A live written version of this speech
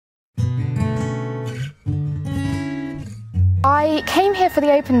I came here for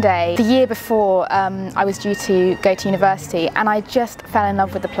the open day the year before I was due to go to university, and I just fell in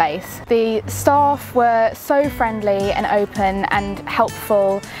love with the place. The staff were so friendly and open and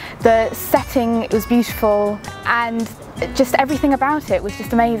helpful. The setting was beautiful, and just everything about it was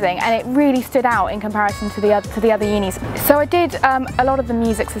just amazing, and it really stood out in comparison to the other unis. So I did a lot of the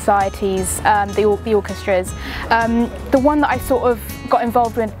music societies, the orchestras. The one that I sort of got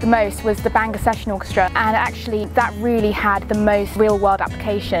involved with the most was the Bangor Session Orchestra, and actually that really had the most real-world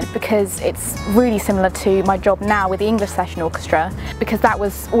application because it's really similar to my job now with the English Session Orchestra, because that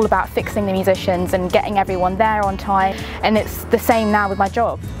was all about fixing the musicians and getting everyone there on time, and it's the same now with my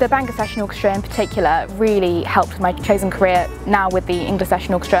job. The Bangor Session Orchestra in particular really helped my chosen career now with the English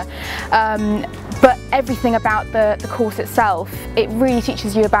Session Orchestra. But everything about the course itself, it really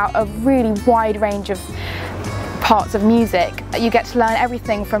teaches you about a really wide range of parts of music. You get to learn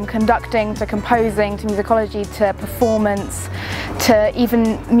everything from conducting to composing to musicology to performance to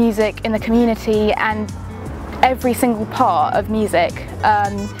even music in the community, and every single part of music,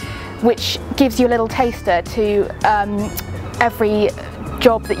 which gives you a little taster to every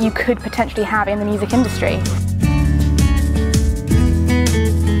job that you could potentially have in the music industry.